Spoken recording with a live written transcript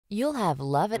You'll have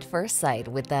love at first sight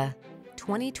with the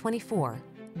 2024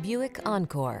 Buick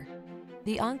Encore.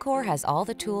 The Encore has all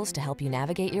the tools to help you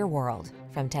navigate your world,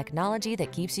 from technology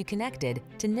that keeps you connected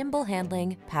to nimble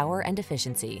handling, power, and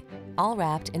efficiency, all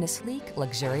wrapped in a sleek,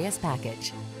 luxurious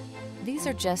package. These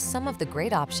are just some of the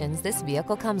great options this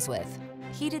vehicle comes with: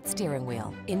 heated steering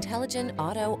wheel, intelligent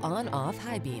auto on-off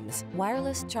high beams,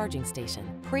 wireless charging station,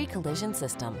 pre-collision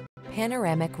system,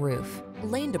 panoramic roof,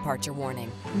 lane departure warning,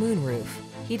 moonroof,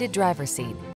 heated driver's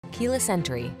seat, keyless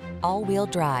entry, all-wheel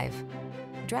drive.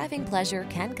 Driving pleasure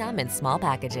can come in small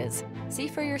packages. See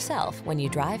for yourself when you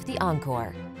drive the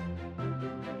Encore.